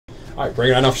All right,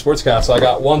 bring it on up for Sportscastle. I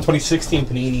got 2016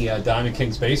 Panini Diamond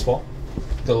Kings Baseball.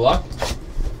 Good luck.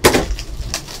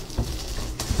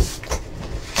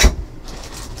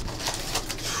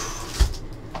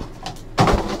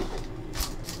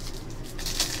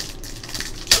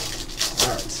 All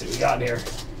right, let's see what we got here.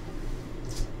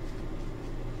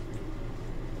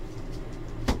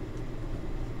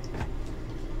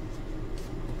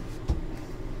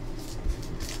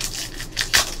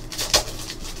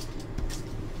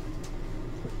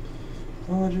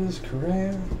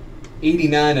 Correa.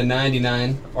 89 and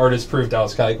 99. Artist proof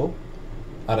Dallas Keuchel.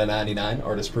 Out of 99.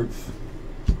 Artist proof.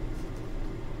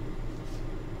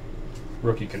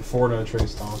 Rookie Conforto.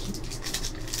 Trace Thompson.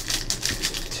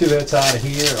 2 hits out of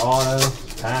here. Auto.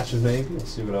 Patches maybe.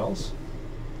 Let's see what else.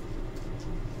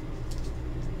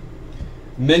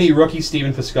 Mini rookie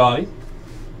Stephen Piscotty.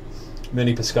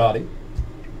 Mini Piscotty.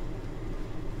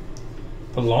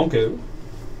 Polanco.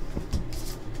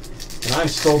 And I'm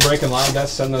still breaking live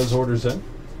bets. Send those orders in.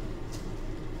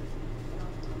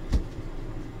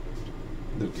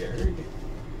 Luke Gehrig.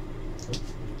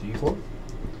 D4.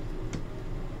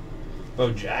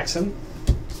 Bo Jackson.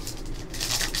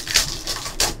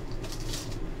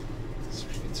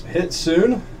 It's a hit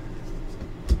soon.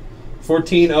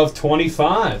 14 of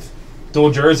 25.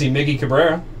 Dual jersey Miggy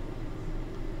Cabrera.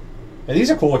 And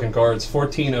these are cool looking cards.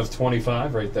 14 of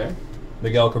 25 right there.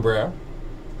 Miguel Cabrera.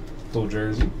 Dual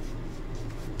jersey.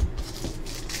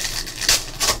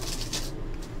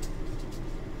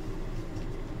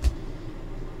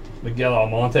 Miguel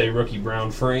Almonte, rookie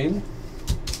brown frame.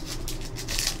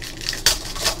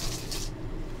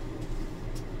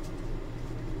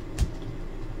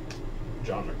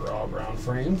 John McGraw, brown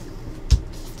frame.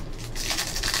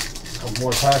 Couple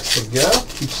more packs to go.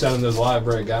 Keep sending those live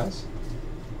break, guys.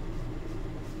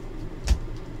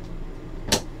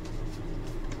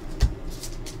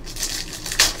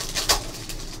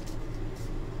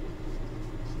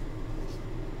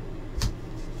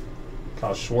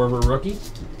 Kyle Schwarber, rookie.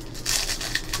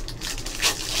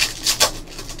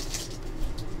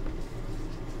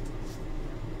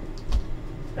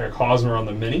 Eric Hosmer on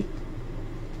the mini.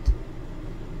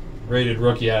 Rated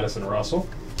rookie Addison Russell.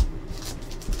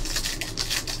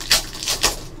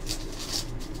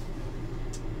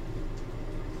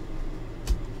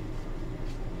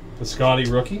 The Scotty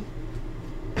rookie.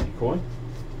 Decoy.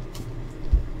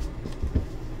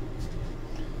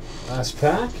 Last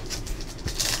pack.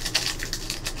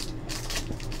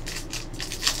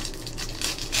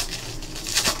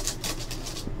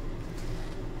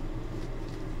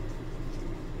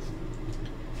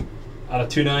 Out of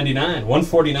 299,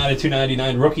 149 to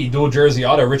 299, rookie dual jersey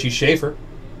auto, Richie Schaefer.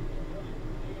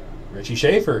 Richie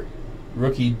Schaefer,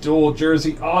 rookie dual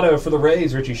jersey auto for the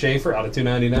Rays, Richie Schaefer, out of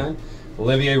 299.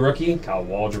 Olivier rookie, Kyle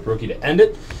Waldrop rookie to end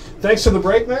it. Thanks for the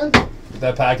break, man. Get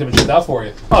that packed up and shipped out for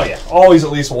you. Oh yeah, always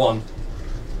at least one.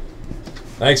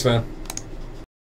 Thanks, man.